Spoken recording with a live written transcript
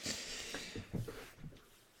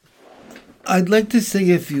I'd like to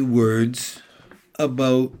say a few words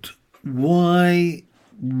about why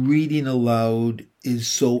reading aloud is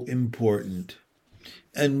so important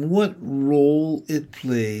and what role it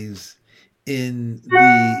plays in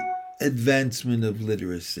the advancement of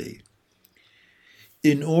literacy.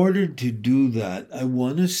 In order to do that, I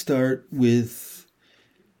want to start with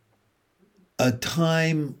a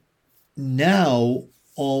time now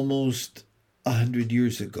almost 100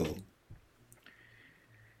 years ago.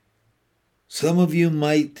 Some of you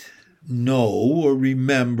might know or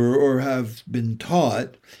remember or have been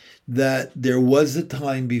taught that there was a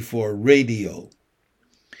time before radio.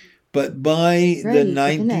 But by the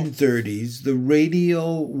 1930s, the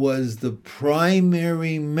radio was the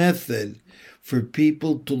primary method for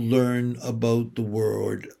people to learn about the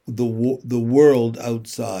world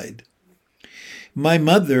outside. My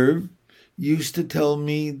mother used to tell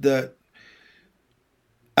me that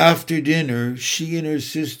after dinner, she and her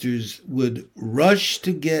sisters would rush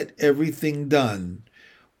to get everything done,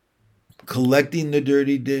 collecting the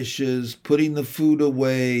dirty dishes, putting the food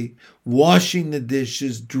away, washing the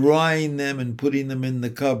dishes, drying them, and putting them in the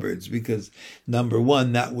cupboards because, number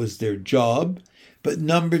one, that was their job. But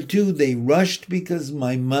number two, they rushed because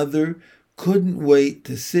my mother couldn't wait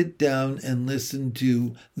to sit down and listen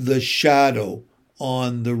to The Shadow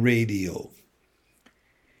on the radio.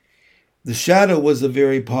 The Shadow was a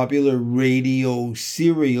very popular radio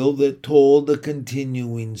serial that told a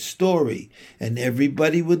continuing story, and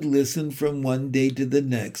everybody would listen from one day to the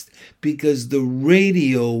next because the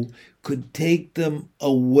radio could take them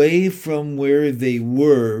away from where they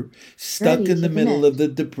were, stuck in the middle of the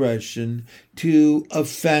Depression, to a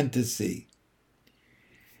fantasy.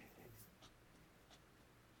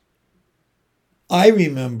 I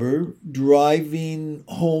remember driving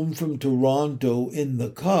home from Toronto in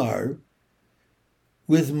the car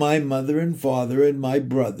with my mother and father and my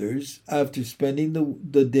brothers after spending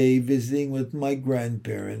the day visiting with my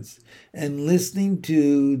grandparents and listening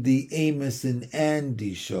to the Amos and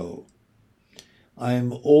Andy show. I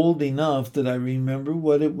am old enough that I remember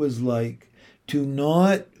what it was like to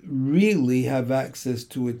not really have access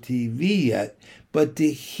to a TV yet, but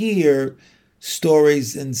to hear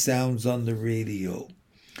stories and sounds on the radio.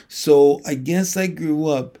 So I guess I grew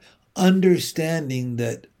up understanding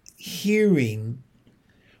that hearing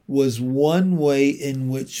was one way in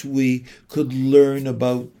which we could learn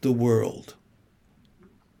about the world.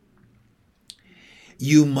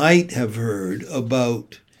 You might have heard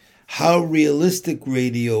about how realistic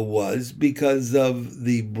radio was because of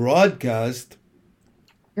the broadcast.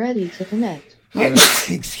 Ready to connect.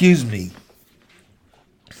 Excuse me.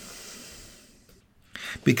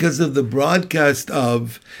 Because of the broadcast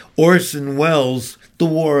of Orson Welles' The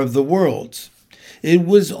War of the Worlds. It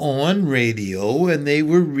was on radio, and they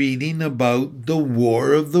were reading about The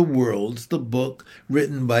War of the Worlds, the book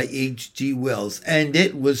written by H.G. Wells. And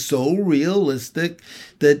it was so realistic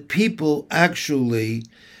that people actually,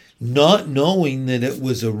 not knowing that it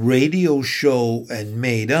was a radio show and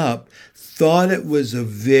made up, thought it was a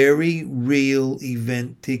very real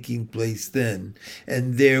event taking place then.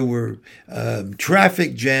 And there were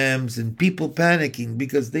traffic jams and people panicking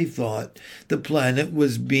because they thought the planet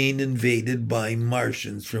was being invaded by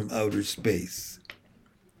Martians from outer space.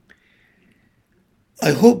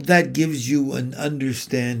 I hope that gives you an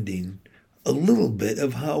understanding, a little bit,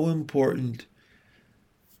 of how important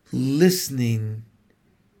listening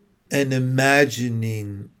and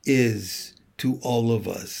imagining is to all of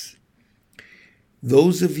us.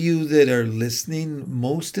 Those of you that are listening,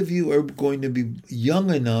 most of you are going to be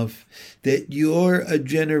young enough that you're a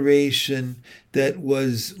generation that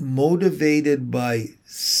was motivated by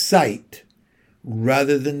sight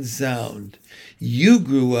rather than sound. You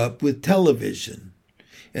grew up with television,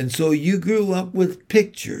 and so you grew up with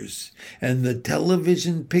pictures, and the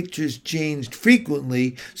television pictures changed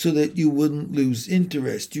frequently so that you wouldn't lose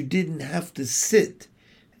interest. You didn't have to sit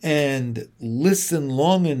and listen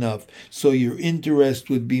long enough so your interest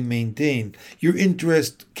would be maintained. Your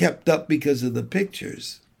interest kept up because of the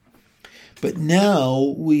pictures. But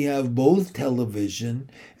now we have both television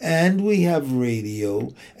and we have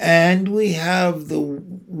radio and we have the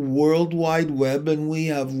World Wide Web and we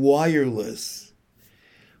have wireless.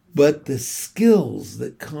 But the skills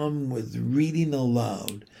that come with reading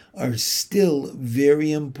aloud are still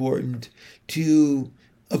very important to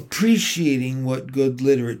appreciating what good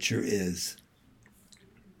literature is.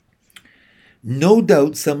 No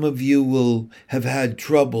doubt some of you will have had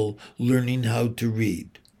trouble learning how to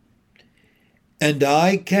read. And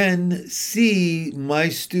I can see my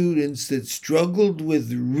students that struggled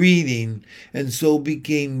with reading and so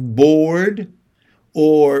became bored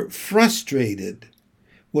or frustrated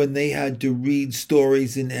when they had to read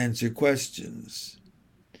stories and answer questions.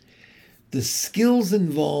 The skills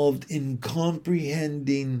involved in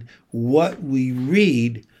comprehending what we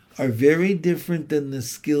read are very different than the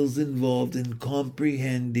skills involved in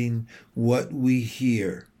comprehending what we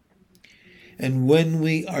hear. And when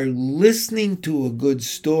we are listening to a good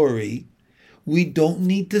story, we don't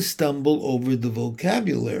need to stumble over the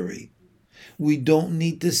vocabulary. We don't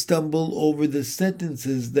need to stumble over the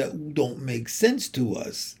sentences that don't make sense to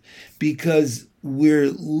us because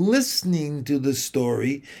we're listening to the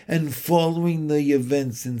story and following the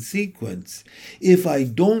events in sequence. If I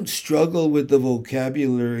don't struggle with the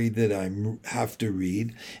vocabulary that I have to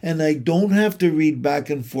read, and I don't have to read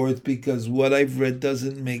back and forth because what I've read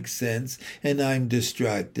doesn't make sense and I'm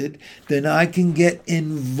distracted, then I can get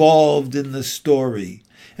involved in the story.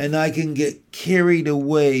 And I can get carried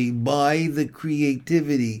away by the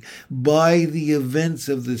creativity, by the events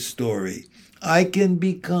of the story. I can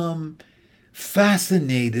become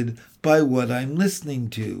fascinated by what I'm listening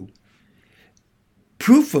to.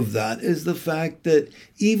 Proof of that is the fact that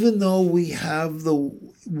even though we have the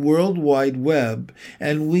World Wide Web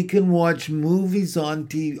and we can watch movies on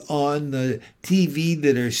the TV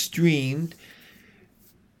that are streamed,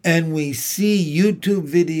 and we see YouTube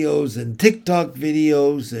videos and TikTok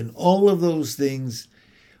videos and all of those things,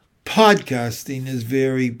 podcasting is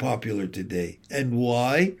very popular today. And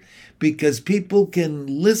why? Because people can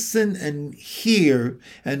listen and hear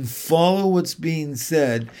and follow what's being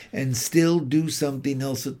said and still do something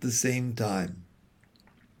else at the same time.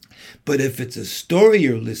 But if it's a story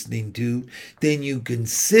you're listening to, then you can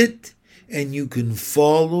sit and you can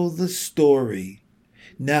follow the story.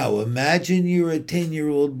 Now, imagine you're a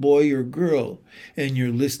 10-year-old boy or girl and you're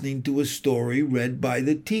listening to a story read by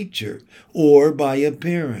the teacher or by a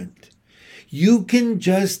parent. You can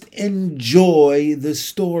just enjoy the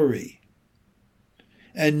story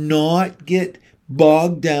and not get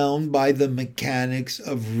bogged down by the mechanics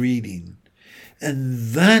of reading.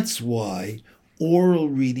 And that's why oral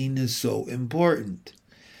reading is so important.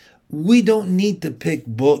 We don't need to pick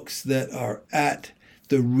books that are at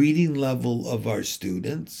the reading level of our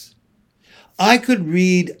students. I could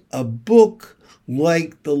read a book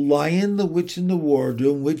like The Lion, the Witch, and the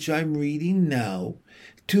Wardrobe, which I'm reading now,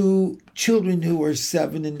 to children who are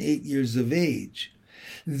 7 and 8 years of age.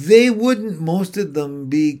 They wouldn't, most of them,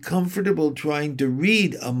 be comfortable trying to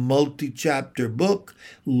read a multi-chapter book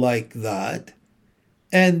like that,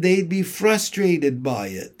 and they'd be frustrated by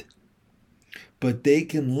it. But they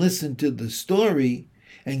can listen to the story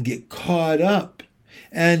and get caught up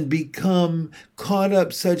and become caught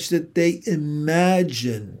up such that they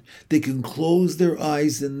imagine, they can close their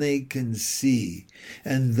eyes and they can see.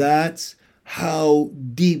 And that's how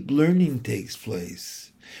deep learning takes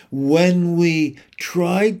place. When we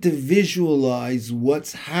try to visualize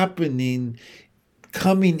what's happening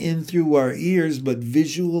coming in through our ears, but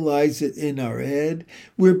visualize it in our head,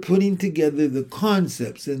 we're putting together the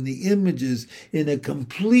concepts and the images in a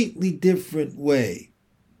completely different way.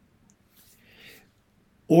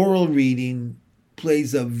 Oral reading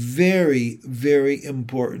plays a very, very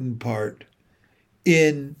important part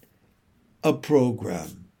in a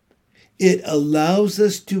program. It allows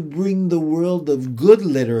us to bring the world of good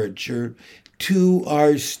literature to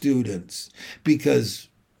our students because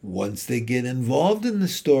once they get involved in the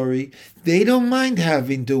story, they don't mind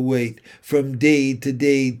having to wait from day to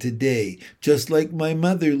day to day. Just like my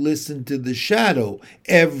mother listened to The Shadow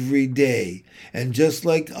every day. And just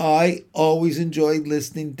like I always enjoyed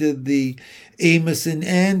listening to the Amos and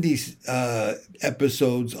Andy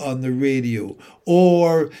episodes on the radio.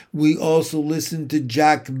 Or we also listened to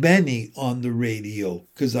Jack Benny on the radio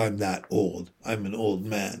because I'm that old. I'm an old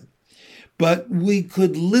man. But we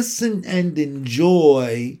could listen and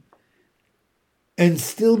enjoy and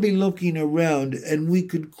still be looking around, and we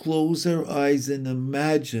could close our eyes and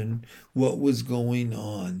imagine what was going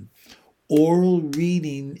on. Oral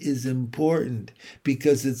reading is important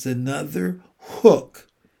because it's another hook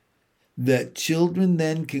that children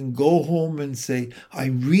then can go home and say, I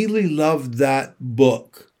really loved that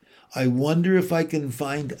book. I wonder if I can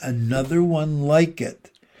find another one like it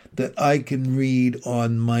that I can read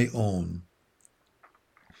on my own.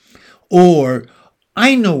 Or,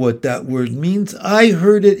 I know what that word means. I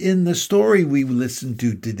heard it in the story we listened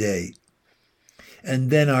to today. And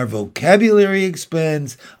then our vocabulary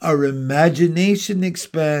expands, our imagination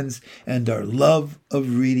expands, and our love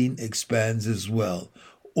of reading expands as well.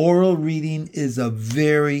 Oral reading is a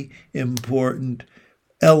very important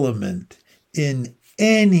element in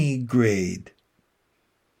any grade.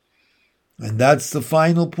 And that's the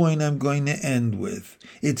final point I'm going to end with.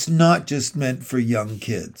 It's not just meant for young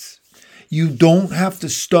kids. You don't have to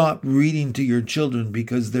stop reading to your children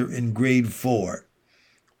because they're in grade 4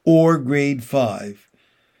 or grade 5.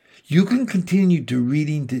 You can continue to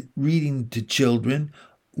reading to children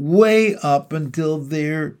way up until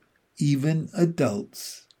they're even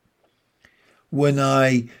adults. When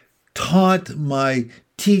I taught my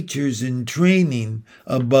teachers in training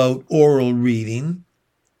about oral reading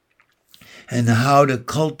and how to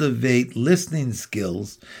cultivate listening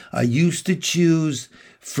skills, I used to choose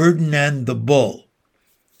Ferdinand the Bull,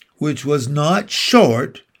 which was not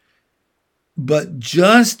short, but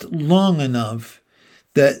just long enough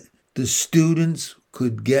that the students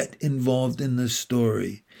could get involved in the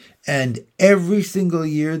story. And every single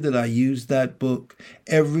year that I used that book,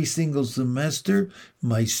 every single semester,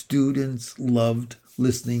 my students loved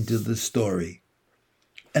listening to the story.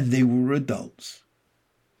 And they were adults.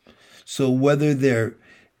 So whether they're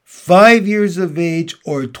 5 years of age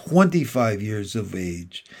or 25 years of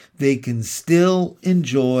age, they can still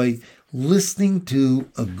enjoy listening to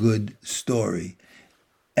a good story.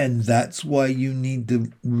 And that's why you need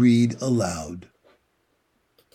to read aloud.